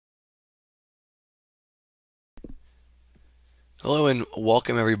Hello and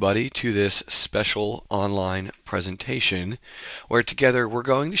welcome everybody to this special online presentation where together we're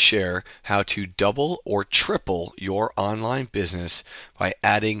going to share how to double or triple your online business by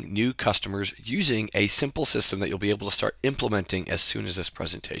adding new customers using a simple system that you'll be able to start implementing as soon as this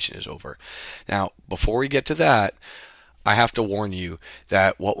presentation is over. Now, before we get to that, I have to warn you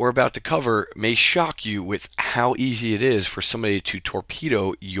that what we're about to cover may shock you with how easy it is for somebody to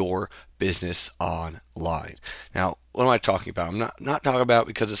torpedo your business online. Now, what am I talking about? I'm not talking about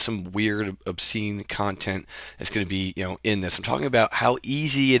because it's some weird, obscene content that's going to be, in this. I'm talking about how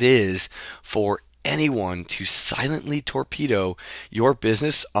easy it is for anyone to silently torpedo your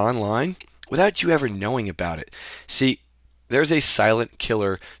business online without you ever knowing about it. See, there's a silent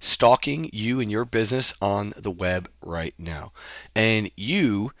killer stalking you and your business on the web right now. And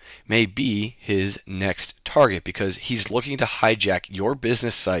you may be his next target because he's looking to hijack your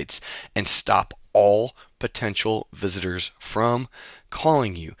business sites and stop all potential visitors from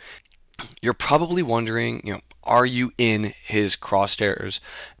calling you. You're probably wondering, are you in his crosshairs?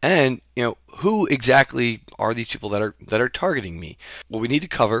 And, who exactly are these people that are targeting me? What we need to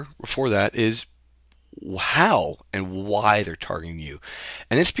cover before that is how and why they're targeting you.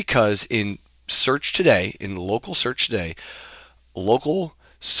 And it's because in search today, in local search today, local,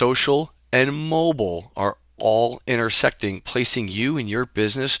 social, and mobile are all intersecting, placing you and your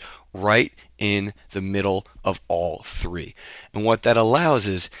business right in the middle of all three. And what that allows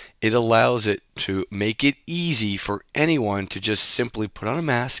is it allows it to make it easy for anyone to just simply put on a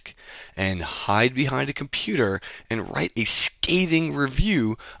mask and hide behind a computer and write a scathing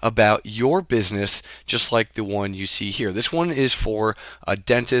review about your business, just like the one you see here. This one is for a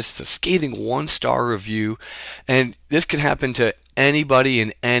dentist, a scathing 1-star review, and this can happen to anybody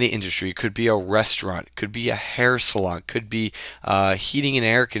in any industry. It could be a restaurant, it could be a hair salon, it could be heating and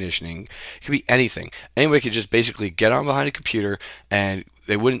air conditioning, it could be anything. Anybody could just basically get on behind a computer and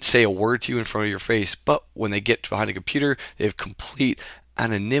they wouldn't say a word to you in front of your face, but when they get behind a computer, they have complete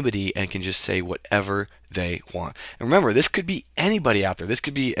anonymity and can just say whatever they want. And remember, this could be anybody out there. This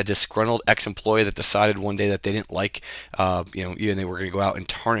could be a disgruntled ex-employee that decided one day that they didn't like, you and they were going to go out and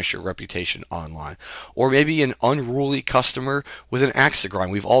tarnish your reputation online. Or maybe an unruly customer with an axe to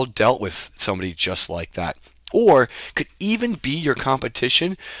grind. We've all dealt with somebody just like that. Or could even be your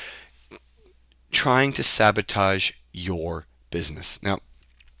competition trying to sabotage your business. Now,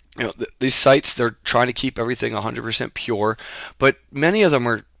 these sites, they're trying to keep everything 100% pure, but many of them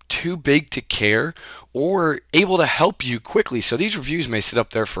are too big to care or able to help you quickly. So these reviews may sit up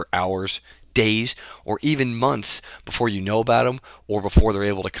there for hours, days, or even months before you know about them or before they're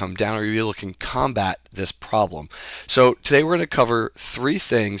able to come down or you're able to combat this problem. So today we're going to cover 3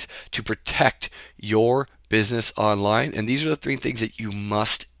 things to protect your business online, and these are the 3 things that you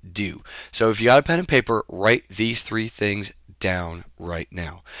must do. So if you got a pen and paper, write these 3 things down right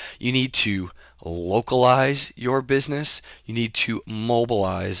now. You need to localize your business, you need to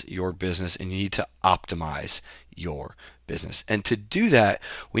mobilize your business, and you need to optimize your business. And to do that,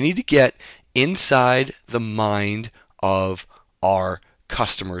 we need to get inside the mind of our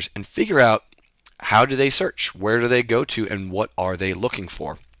customers and figure out how do they search, where do they go to, and what are they looking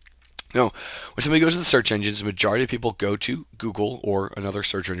for. No, when somebody goes to the search engines, the majority of people go to Google or another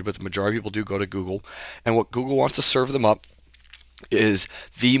search engine, but the majority of people do go to Google. And what Google wants to serve them up is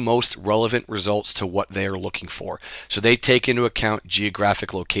the most relevant results to what they are looking for. So they take into account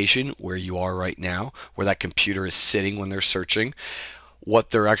geographic location, where you are right now, where that computer is sitting when they're searching,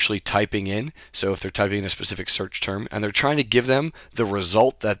 what they're actually typing in. So if they're typing in a specific search term, and they're trying to give them the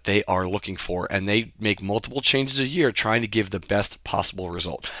result that they are looking for, and they make multiple changes a year trying to give the best possible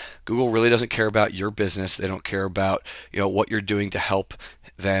result. Google really doesn't care about your business. They don't care about what you're doing to help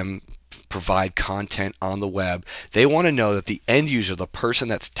them provide content on the web. They want to know that the end user, the person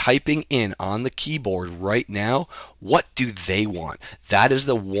that's typing in on the keyboard right now, what do they want? That is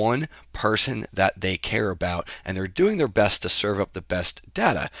the one person that they care about, and they're doing their best to serve up the best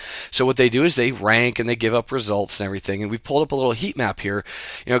data. So what they do is they rank and they give up results and everything. And we've pulled up a little heat map here,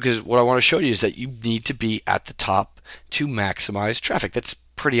 because what I want to show you is that you need to be at the top to maximize traffic. That's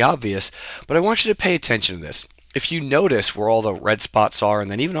pretty obvious, but I want you to pay attention to this. If you notice where all the red spots are, and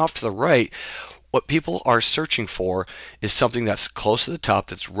then even off to the right, what people are searching for is something that's close to the top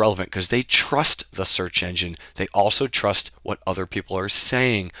that's relevant because they trust the search engine. They also trust what other people are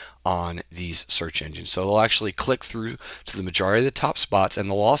saying on these search engines. So they'll actually click through to the majority of the top spots, and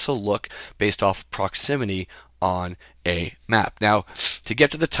they'll also look based off proximity on a map. Now, to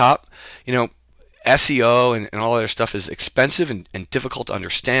get to the top, SEO and all other stuff is expensive and difficult to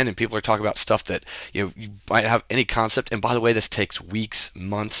understand, and people are talking about stuff that you might have any concept. And by the way, this takes weeks,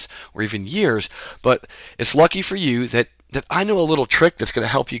 months, or even years. But it's lucky for you that that I know a little trick that's going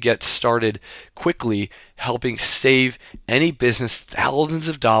to help you get started quickly, helping save any business thousands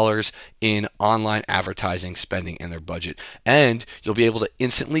of dollars in online advertising spending in their budget. And you'll be able to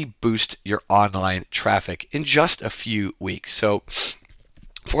instantly boost your online traffic in just a few weeks. So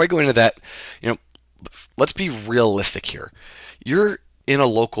before I go into that, let's be realistic here. You're in a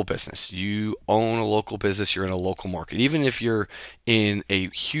local business. You own a local business. You're in a local market. Even if you're in a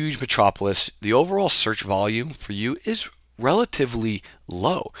huge metropolis, the overall search volume for you is relatively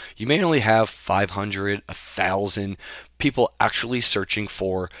low. You may only have 500, 1,000 people actually searching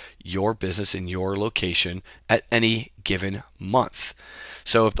for your business in your location at any given month.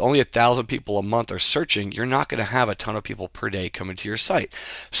 So if only 1,000 people a month are searching, you're not going to have a ton of people per day coming to your site.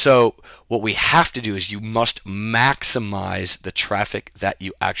 So what we have to do is you must maximize the traffic that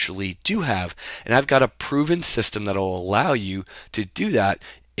you actually do have. And I've got a proven system that will allow you to do that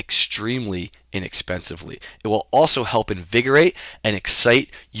extremely inexpensively. It will also help invigorate and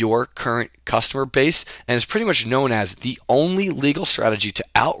excite your current customer base, and is pretty much known as the only legal strategy to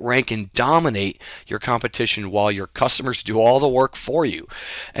outrank and dominate your competition while your customers do all the work for you.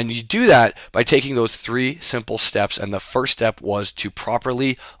 And you do that by taking those 3 simple steps, and the first step was to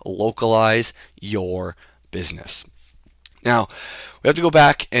properly localize your business. Now, we have to go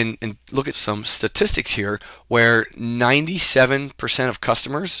back and look at some statistics here where 97% of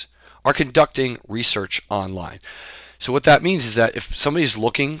customers are conducting research online. So what that means is that if somebody's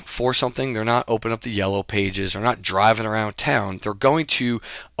looking for something, they're not opening up the yellow pages, they're not driving around town, they're going to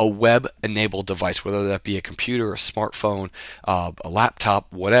a web-enabled device, whether that be a computer, a smartphone, a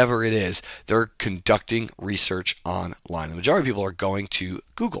laptop, whatever it is, they're conducting research online. The majority of people are going to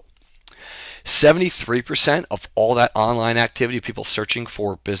Google. 73% of all that online activity, people searching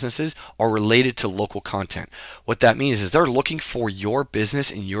for businesses, are related to local content. What that means is they're looking for your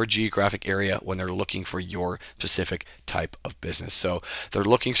business in your geographic area when they're looking for your specific type of business. So they're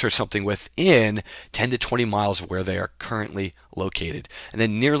looking for something within 10 to 20 miles of where they are currently located. And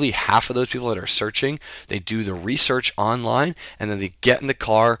then nearly half of those people that are searching, they do the research online and then they get in the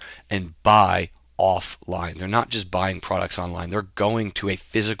car and buy offline. They're not just buying products online, they're going to a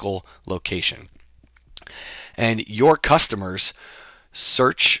physical location. And your customers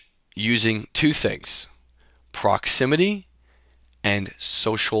search using 2 things: proximity and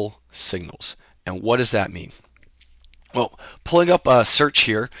social signals. And what does that mean? Well, pulling up a search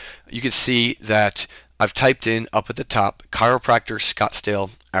here, you can see that I've typed in up at the top, chiropractor, Scottsdale,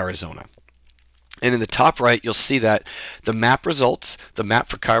 Arizona. And in the top right, you'll see that the map results, the map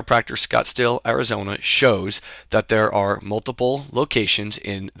for chiropractor Scottsdale, Arizona, shows that there are multiple locations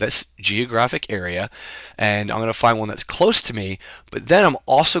in this geographic area. And I'm going to find one that's close to me, but then I'm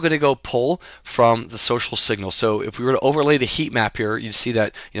also going to go pull from the social signal. So if we were to overlay the heat map here, you'd see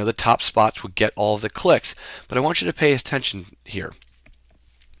that the top spots would get all of the clicks. But I want you to pay attention here.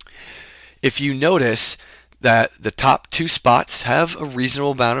 If you notice that the top 2 spots have a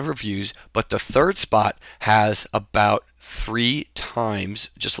reasonable amount of reviews, but the 3rd spot has about 3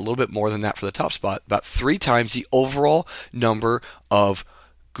 times, just a little bit more than that for the top spot, about 3 times the overall number of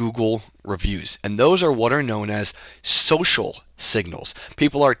Google reviews. And those are what are known as social signals.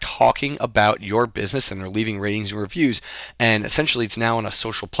 People are talking about your business and they're leaving ratings and reviews, and essentially it's now on a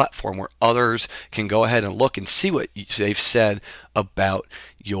social platform where others can go ahead and look and see what they've said about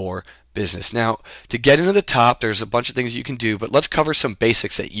your business. Now, to get into the top, there's a bunch of things you can do, but let's cover some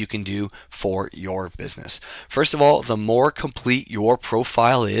basics that you can do for your business. First of all, the more complete your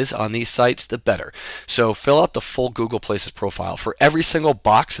profile is on these sites, the better. So fill out the full Google Places profile. For every single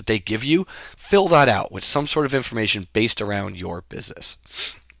box that they give you, fill that out with some sort of information based around your business.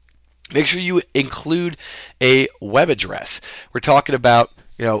 Make sure you include a web address. We're talking about,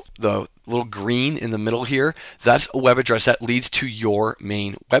 the little green in the middle here, that's a web address that leads to your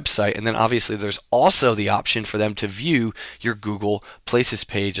main website. And then obviously there's also the option for them to view your Google Places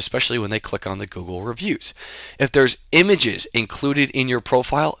page, especially when they click on the Google reviews. If there's images included in your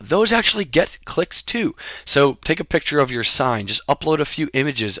profile, those actually get clicks too. So take a picture of your sign, just upload a few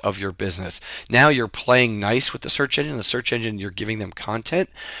images of your business. Now you're playing nice with the search engine, you're giving them content.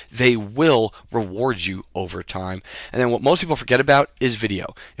 They will reward you over time. And then what most people forget about is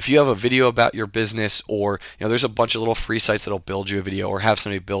video. If you have a video about your business, or there's a bunch of little free sites that'll build you a video, or have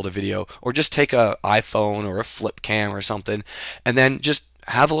somebody build a video, or just take a iPhone or a flip cam or something and then just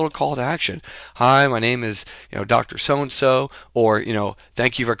have a little call to action. Hi, my name is Dr. So-and-so, or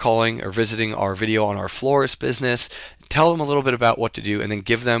thank you for calling or visiting our video on our florist business. tell them a little bit about what to do, and then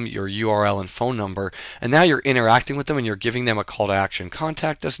give them your URL and phone number. And now you're interacting with them and you're giving them a call to action.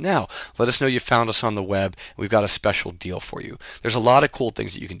 Contact us now. Let us know you found us on the web. We've got a special deal for you. There's a lot of cool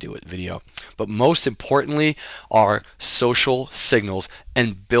things that you can do with video, but most importantly are social signals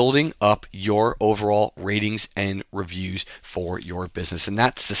and building up your overall ratings and reviews for your business. And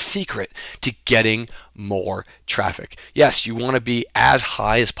that's the secret to getting more traffic. Yes, you want to be as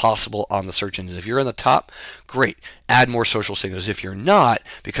high as possible on the search engines. If you're in the top, great. Add more social signals. If you're not,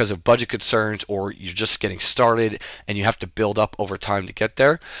 because of budget concerns or you're just getting started and you have to build up over time to get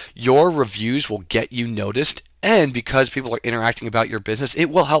there, your reviews will get you noticed. And because people are interacting about your business, it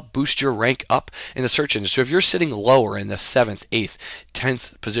will help boost your rank up in the search engine. So if you're sitting lower in the 7th, 8th,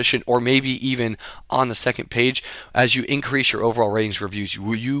 10th position, or maybe even on the second page, as you increase your overall ratings reviews,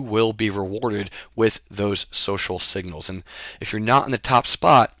 you will be rewarded with those social signals. And if you're not in the top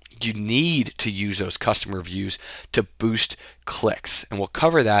spot, you need to use those customer reviews to boost clicks. And we'll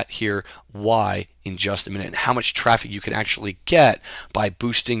cover that here, why, in just a minute, and how much traffic you can actually get by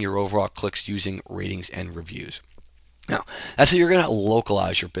boosting your overall clicks using ratings and reviews. Now, that's how you're going to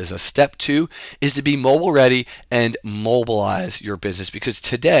localize your business. Step 2 is to be mobile ready and mobilize your business, because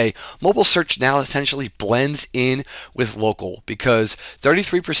today, mobile search now essentially blends in with local, because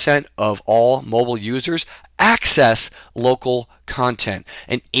 33% of all mobile users access local content,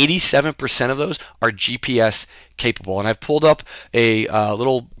 and 87% of those are GPS capable. And I've pulled up a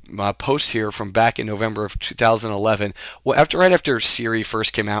little post here from back in November of 2011, right after Siri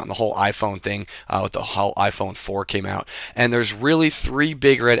first came out and the whole iPhone thing, with the whole iPhone 4 came out. And there's really 3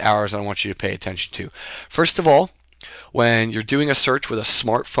 big red arrows I want you to pay attention to. First of all, when you're doing a search with a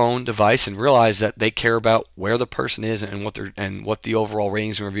smartphone device, and realize that they care about where the person is and what the overall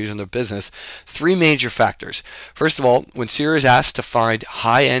ratings and reviews in their business, 3 major factors. First of all, when Siri is asked to find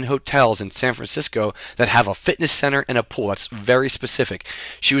high-end hotels in San Francisco that have a fitness center and a pool, that's very specific,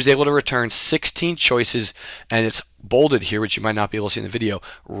 she was able to return 16 choices, and it's bolded here, which you might not be able to see in the video,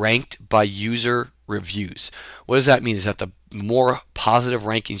 ranked by user reviews. What does that mean? Is that the more positive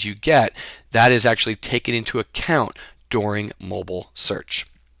rankings you get, that is actually taken into account during mobile search.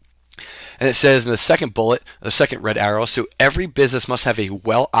 And it says in the second bullet, the second red arrow, so every business must have a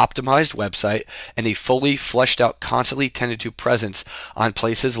well-optimized website and a fully fleshed out, constantly tended to presence on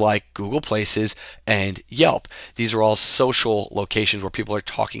places like Google Places and Yelp. These are all social locations where people are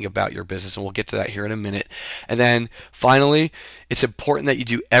talking about your business, and we'll get to that here in a minute. And then finally, it's important that you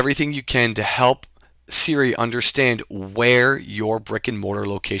do everything you can to help Siri understand where your brick and mortar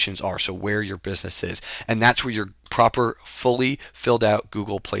locations are, so where your business is. And that's where your proper, fully filled out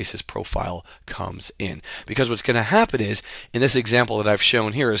Google Places profile comes in. Because what's going to happen is, in this example that I've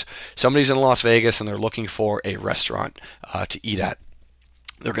shown here, is somebody's in Las Vegas and they're looking for a restaurant to eat at.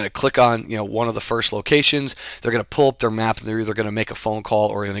 They're going to click on one of the first locations. They're going to pull up their map, and they're either going to make a phone call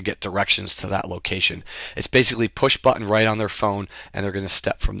or going to get directions to that location. It's basically push button right on their phone, and they're going to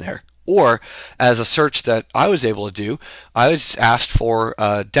step from there. Or, as a search that I was able to do, I was asked for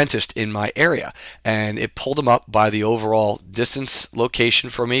a dentist in my area, and it pulled them up by the overall distance location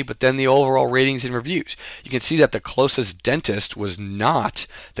for me, but then the overall ratings and reviews. You can see that the closest dentist was not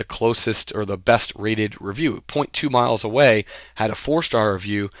the closest or the best rated review. 0.2 miles away had a 4-star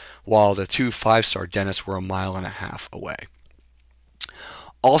review, while the 2 5-star dentists were 1.5 miles away.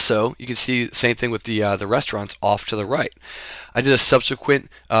 Also, you can see the same thing with the restaurants off to the right. I did a subsequent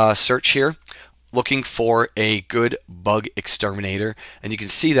search here looking for a good bug exterminator, and you can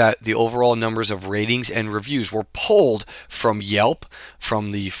see that the overall numbers of ratings and reviews were pulled from Yelp, from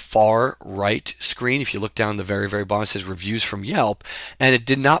the far right screen. If you look down the very, very bottom, it says reviews from Yelp, and it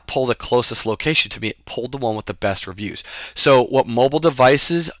did not pull the closest location to me. It pulled the one with the best reviews. So what mobile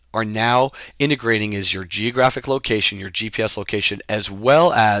devices are now integrating is your geographic location, your GPS location, as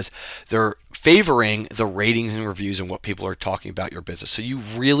well as they're favoring the ratings and reviews and what people are talking about your business. So you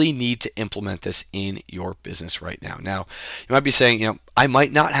really need to implement this in your business right now. Now, you might be saying, I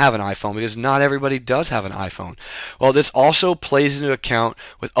might not have an iPhone, because not everybody does have an iPhone. Well, this also plays into account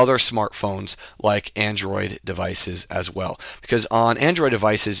with other smartphones like Android devices as well, because on Android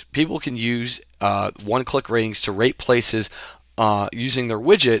devices, people can use one-click ratings to rate places using their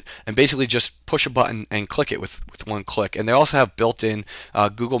widget, and basically just push a button and click it with one click. And they also have built-in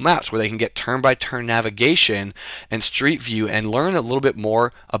Google Maps, where they can get turn-by-turn navigation and street view and learn a little bit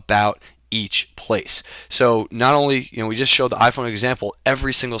more about each place. So not only, we just showed the iPhone example,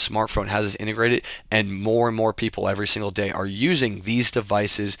 every single smartphone has this integrated, and more people every single day are using these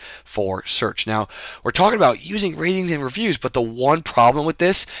devices for search. Now, we're talking about using ratings and reviews, but the one problem with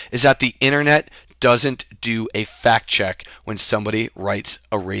this is that the internet doesn't do a fact check when somebody writes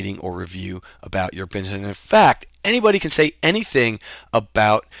a rating or review about your business. And in fact, Anybody can say anything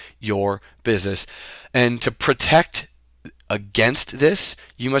about your business. And to protect against this,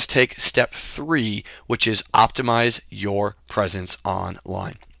 you must take step 3, which is optimize your presence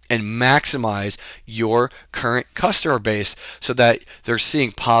online and maximize your current customer base so that they're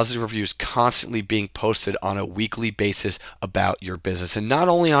seeing positive reviews constantly being posted on a weekly basis about your business, and not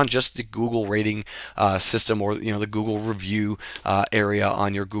only on just the Google rating system or the Google review area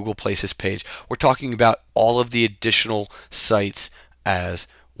on your Google Places page. We're talking about all of the additional sites as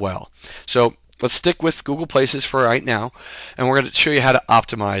well. So let's stick with Google Places for right now, and we're going to show you how to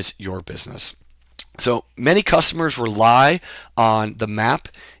optimize your business. So many customers rely on the map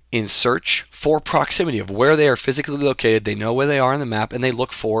in search for proximity of where they are physically located. They know where they are on the map, and they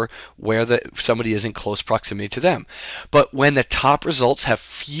look for where somebody is in close proximity to them. But when the top results have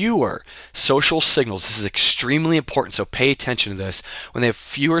fewer social signals, this is extremely important, so pay attention to this. When they have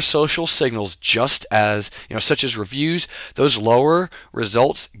fewer social signals, just as such as reviews, those lower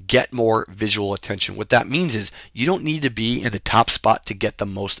results get more visual attention. What that means is you don't need to be in the top spot to get the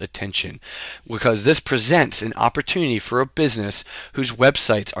most attention, because this presents an opportunity for a business whose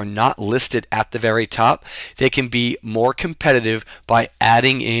websites are not listed at the very top. They can be more competitive by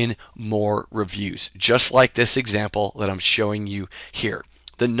adding in more reviews, just like this example that I'm showing you here.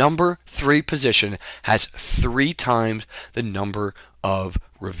 The number 3 position has 3 times the number of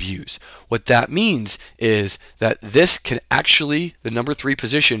reviews. What that means is that this can actually, the number 3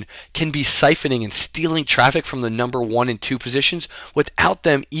 position can be siphoning and stealing traffic from the number 1 and 2 positions without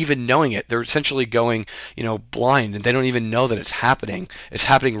them even knowing it. They're essentially going, blind, and they don't even know that it's happening. It's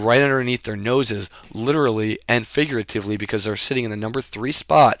happening right underneath their noses, literally and figuratively, because they're sitting in the number 3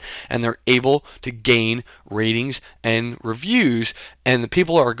 spot and they're able to gain ratings and reviews. And the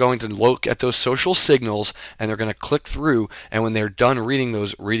people are going to look at those social signals and they're going to click through, and when they're done reading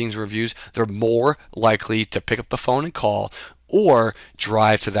those ratings reviews, they're more likely to pick up the phone and call or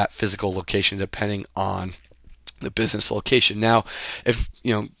drive to that physical location, depending on the business location. Now, if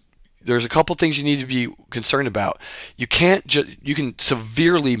there's a couple things you need to be concerned about. You can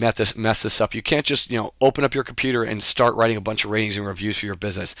severely mess this up. You can't just open up your computer and start writing a bunch of ratings and reviews for your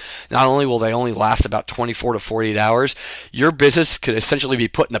business. Not only will they only last about 24 to 48 hours, your business could essentially be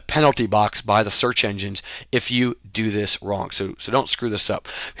put in a penalty box by the search engines if you do this wrong. So don't screw this up,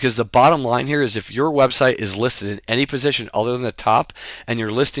 because the bottom line here is if your website is listed in any position other than the top and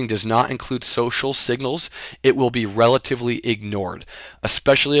your listing does not include social signals, it will be relatively ignored,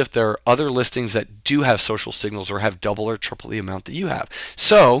 especially if there are other listings that do have social signals or have double or triple the amount that you have.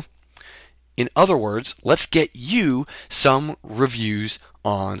 So in other words, let's get you some reviews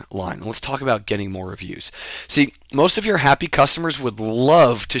online. Let's talk about getting more reviews. See, most of your happy customers would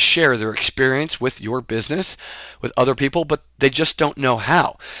love to share their experience with your business with other people, but they just don't know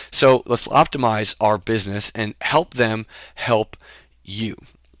how. So let's optimize our business and help them help you.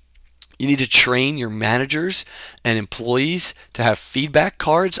 You need to train your managers and employees to have feedback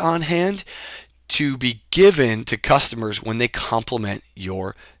cards on hand to be given to customers when they compliment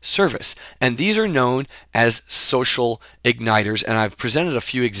your service. And these are known as social igniters, and I've presented a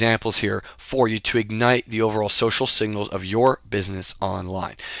few examples here for you to ignite the overall social signals of your business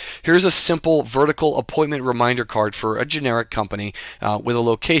online. Here's a simple vertical appointment reminder card for a generic company with a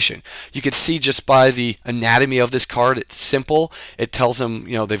location. You can see just by the anatomy of this card, it's simple. It tells them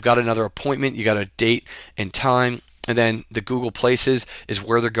they've got another appointment, you got a date and time. And then the Google Places is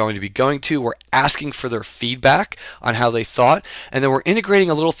where they're going to be going to. We're asking for their feedback on how they thought. And then we're integrating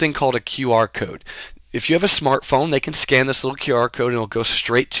a little thing called a QR code. If you have a smartphone, they can scan this little QR code and it'll go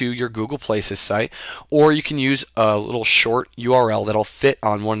straight to your Google Places site. Or you can use a little short URL that'll fit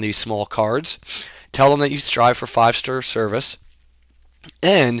on one of these small cards. Tell them that you strive for 5-star service.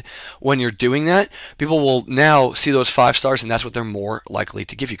 And when you're doing that, people will now see those 5 stars, and that's what they're more likely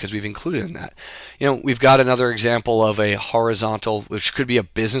to give you because we've included in that. We've got another example of a horizontal, which could be a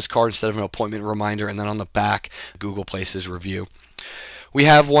business card instead of an appointment reminder, and then on the back, Google Places review. We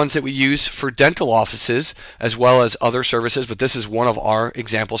have ones that we use for dental offices as well as other services, but this is one of our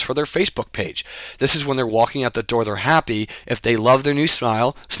examples for their Facebook page. This is when they're walking out the door, they're happy. If they love their new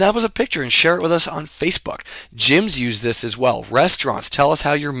smile, snap us a picture and share it with us on Facebook. Gyms use this as well. Restaurants, tell us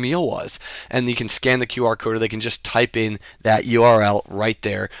how your meal was. And you can scan the QR code, or they can just type in that URL right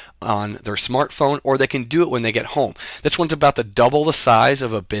there on their smartphone, or they can do it when they get home. This one's about double the size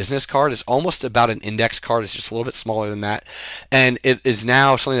of a business card. It's almost about an index card. It's just a little bit smaller than that. And it is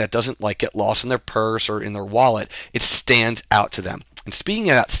now something that doesn't get lost in their purse or in their wallet. It stands out to them. And speaking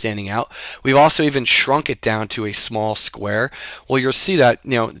of that standing out, we've also even shrunk it down to a small square. Well, you'll see that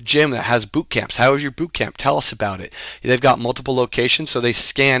gym that has boot camps. How is your boot camp? Tell us about it. They've got multiple locations, so they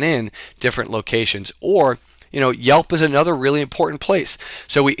scan in different locations. Or Yelp is another really important place.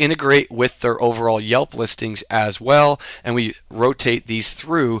 So we integrate with their overall Yelp listings as well, and we rotate these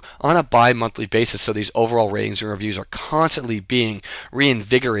through on a bi-monthly basis. So these overall ratings and reviews are constantly being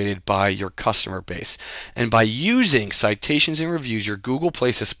reinvigorated by your customer base. And by using citations and reviews, your Google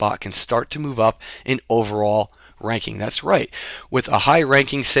Places spot can start to move up in overall ranking. That's right. With a high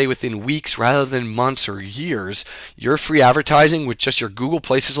ranking, say within weeks rather than months or years, your free advertising with just your Google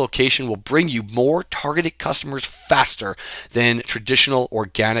Places location will bring you more targeted customers faster than traditional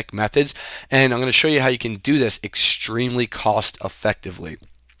organic methods. And I'm going to show you how you can do this extremely cost effectively.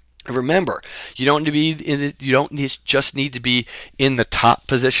 Remember, you don't just need to be in the top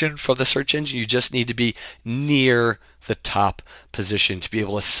position for the search engine. You just need to be near the top position to be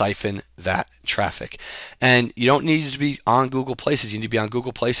able to siphon that traffic. And you don't need to be on Google Places. You need to be on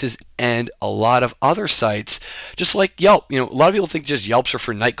Google Places and a lot of other sites, just like Yelp. A lot of people think just Yelps are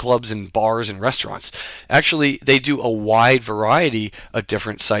for nightclubs and bars and restaurants. Actually, they do a wide variety of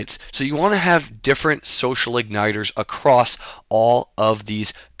different sites. So you want to have different social igniters across all of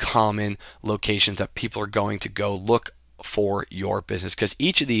these common locations that people are going to go look for your business, because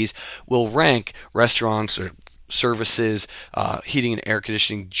each of these will rank restaurants or services, heating and air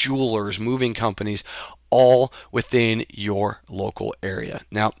conditioning, jewelers, moving companies, all within your local area.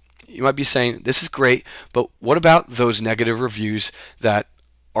 Now, you might be saying, this is great, but what about those negative reviews that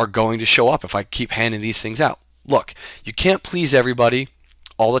are going to show up if I keep handing these things out? Look, you can't please everybody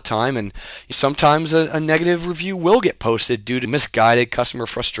all the time, and sometimes a negative review will get posted due to misguided customer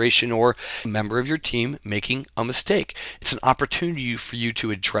frustration or a member of your team making a mistake. It's an opportunity for you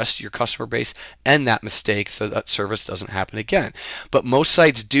to address your customer base and that mistake so that service doesn't happen again. But most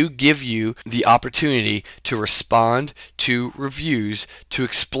sites do give you the opportunity to respond to reviews to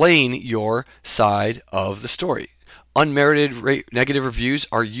explain your side of the story. Unmerited negative reviews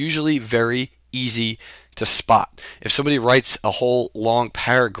are usually very easy to spot. If somebody writes a whole long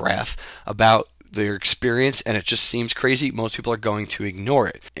paragraph about their experience and it just seems crazy, most people are going to ignore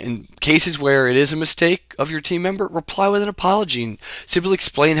it. In cases where it is a mistake of your team member, reply with an apology and simply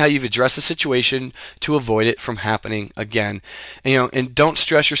explain how you've addressed the situation to avoid it from happening again. And don't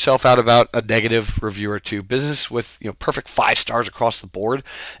stress yourself out about a negative review or two. Business with perfect 5 stars across the board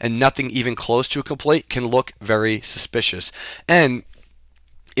and nothing even close to a complaint can look very suspicious. And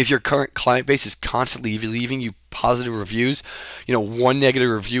if your current client base is constantly leaving you positive reviews, one negative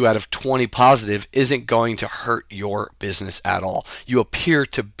review out of 20 positive isn't going to hurt your business at all. You appear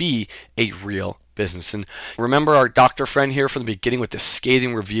to be a real business. And remember our doctor friend here from the beginning with this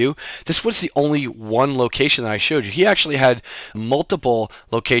scathing review? This was the only one location that I showed you. He actually had multiple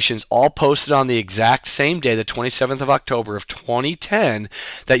locations all posted on the exact same day, the 27th of October of 2010,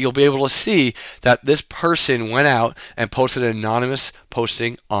 that you'll be able to see that this person went out and posted an anonymous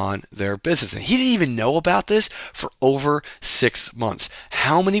posting on their business. And he didn't even know about this for over 6 months.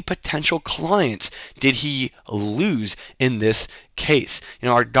 How many potential clients did he lose in this case?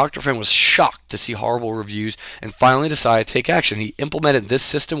 Our doctor friend was shocked to see horrible reviews and finally decided to take action. He implemented this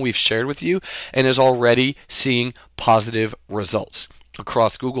system we've shared with you and is already seeing positive results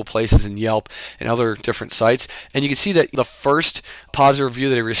across Google Places and Yelp and other different sites. And you can see that the first positive review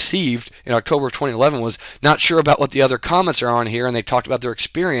that he received in October of 2011 was not sure about what the other comments are on here, and they talked about their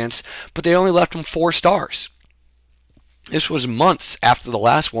experience, but they only left him 4 stars. This was months after the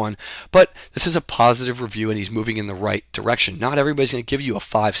last one, but this is a positive review and he's moving in the right direction. Not everybody's going to give you a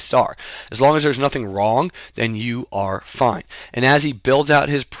 5-star. As long as there's nothing wrong, then you are fine. And as he builds out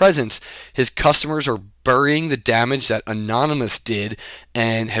his presence, his customers are burying the damage that Anonymous did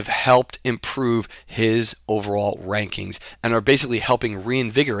and have helped improve his overall rankings and are basically helping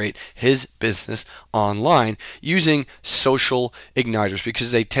reinvigorate his business online using social igniters,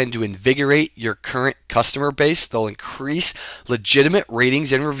 because they tend to invigorate your current customer base. They'll increase legitimate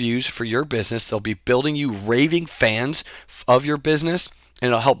ratings and reviews for your business. They'll be building you raving fans of your business, and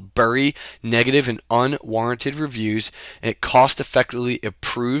it'll help bury negative and unwarranted reviews, and it cost effectively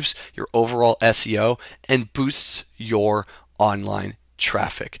improves your overall SEO and boosts your online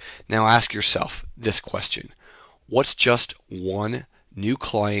traffic. Now ask yourself this question: what's just one new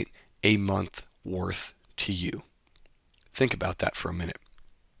client a month worth to you? Think about that for a minute,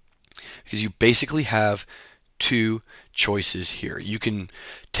 because you basically have 2 choices here. You can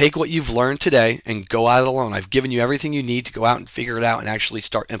take what you've learned today and go out alone. I've given you everything you need to go out and figure it out and actually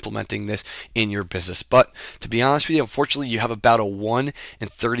start implementing this in your business. But to be honest with you, unfortunately, you have about a 1 in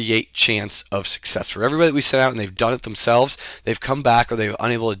 38 chance of success. For everybody that we sent out and they've done it themselves, they've come back or they're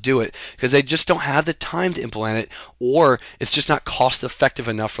unable to do it because they just don't have the time to implement it, or it's just not cost effective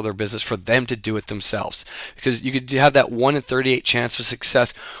enough for their business for them to do it themselves. Because you could have that 1 in 38 chance of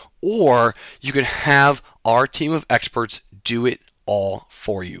success, or you could have our team of experts do it all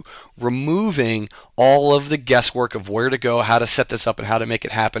for you, removing all of the guesswork of where to go, how to set this up, and how to make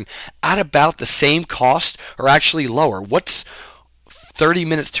it happen at about the same cost, or actually lower. What's 30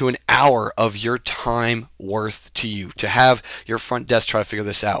 minutes to an hour of your time worth to you to have your front desk try to figure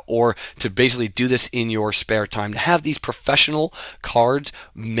this out, or to basically do this in your spare time, to have these professional cards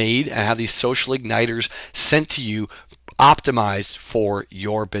made and have these social igniters sent to you optimized for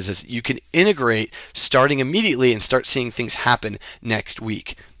your business? You can integrate starting immediately and start seeing things happen next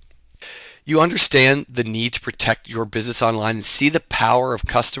week. You understand the need to protect your business online and see the power of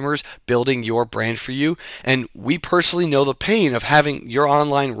customers building your brand for you. And we personally know the pain of having your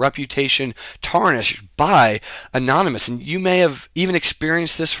online reputation tarnished by anonymous. And you may have even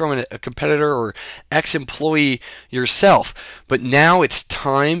experienced this from a competitor or ex-employee yourself. But now it's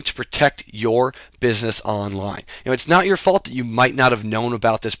time to protect your business online. It's not your fault that you might not have known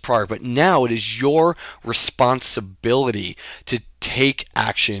about this prior, but now it is your responsibility to take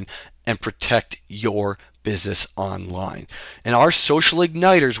action and protect your business online. And our social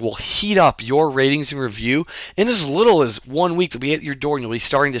igniters will heat up your ratings and review in as little as 1 week. They'll be at your door and you'll be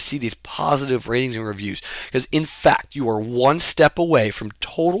starting to see these positive ratings and reviews. Because in fact, you are one step away from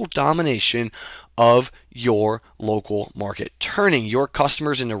total domination of your local market, turning your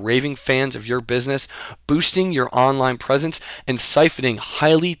customers into raving fans of your business, boosting your online presence, and siphoning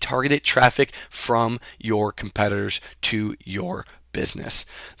highly targeted traffic from your competitors to your business.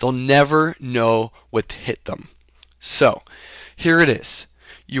 They'll never know what to hit them. So here it is.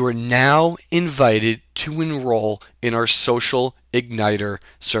 You are now invited to enroll in our Social Igniter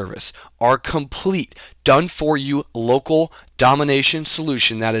service, our complete, done-for-you local domination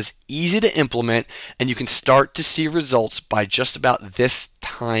solution that is easy to implement, and you can start to see results by just about this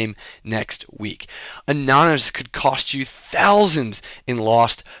time next week. Anonymous could cost you thousands in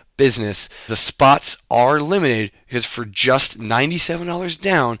lost business. The spots are limited because for just $97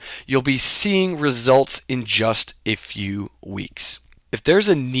 down, you'll be seeing results in just a few weeks. If there's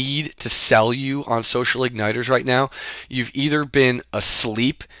a need to sell you on social igniters right now, you've either been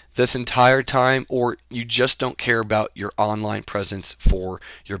asleep this entire time or you just don't care about your online presence for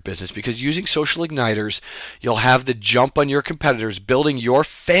your business. Because using social igniters, you'll have the jump on your competitors, building your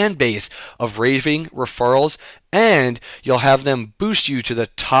fan base of raving referrals, and you'll have them boost you to the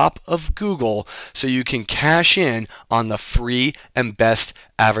top of Google so you can cash in on the free and best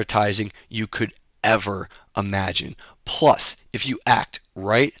advertising you could ever imagine. Plus, if you act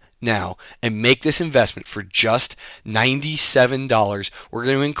right now and make this investment for just $97, we're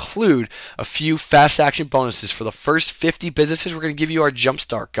going to include a few fast action bonuses. For the first 50 businesses, we're going to give you our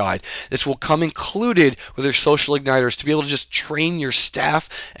Jumpstart Guide. This will come included with your social igniters to be able to just train your staff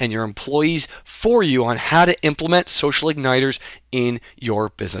and your employees for you on how to implement social igniters in your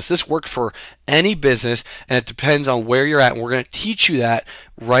business. This works for any business, and it depends on where you're at, and we're going to teach you that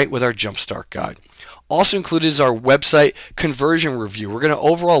right with our Jumpstart Guide. Also included is our website conversion review. We're going to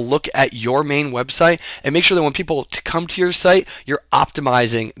overall look at your main website and make sure that when people come to your site, you're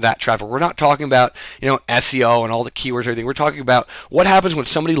optimizing that traffic. We're not talking about, SEO and all the keywords and everything. We're talking about what happens when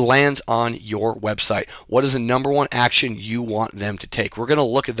somebody lands on your website. What is the number one action you want them to take? We're going to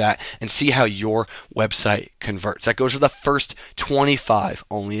look at that and see how your website converts. That goes for the first 25,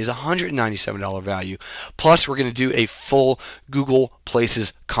 only is $197 value. Plus, we're going to do a full Google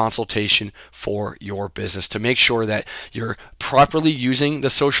Places consultation for your business to make sure that you're properly using the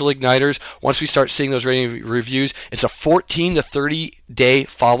social igniters. Once we start seeing those rating reviews, it's a 14 to 30 day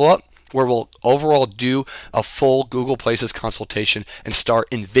follow-up where we'll overall do a full Google Places consultation and start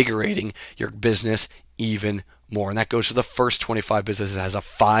invigorating your business even more. And that goes for the first 25 businesses. It has a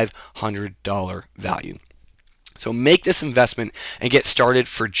 $500 value. So make this investment and get started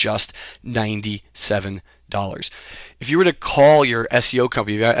for just $97. If you were to call your SEO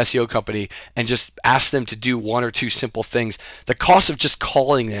company, and just ask them to do one or two simple things, the cost of just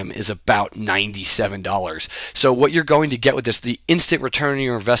calling them is about $97. So what you're going to get with this, the instant return on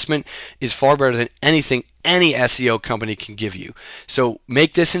your investment, is far better than anything any SEO company can give you. So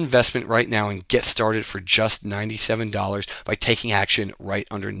make this investment right now and get started for just $97 by taking action right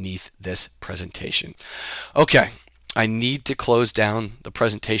underneath this presentation. Okay. I need to close down the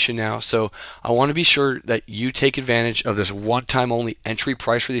presentation now. So I want to be sure that you take advantage of this one-time only entry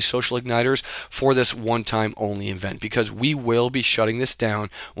price for these social igniters for this one-time only event, because we will be shutting this down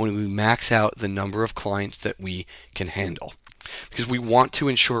when we max out the number of clients that we can handle, because we want to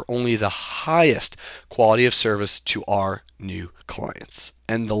ensure only the highest quality of service to our new clients.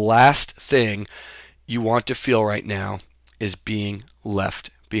 And the last thing you want to feel right now is being left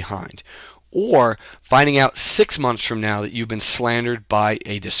behind, or finding out 6 months from now that you've been slandered by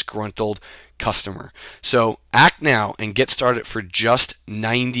a disgruntled customer. So act now and get started for just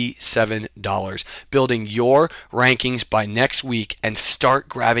 $97, building your rankings by next week, and start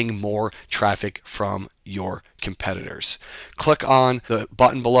grabbing more traffic from your competitors. Click on the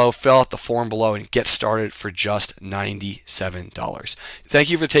button below, fill out the form below, and get started for just $97.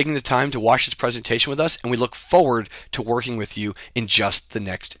 Thank you for taking the time to watch this presentation with us, and we look forward to working with you in just the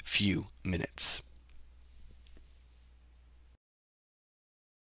next few minutes.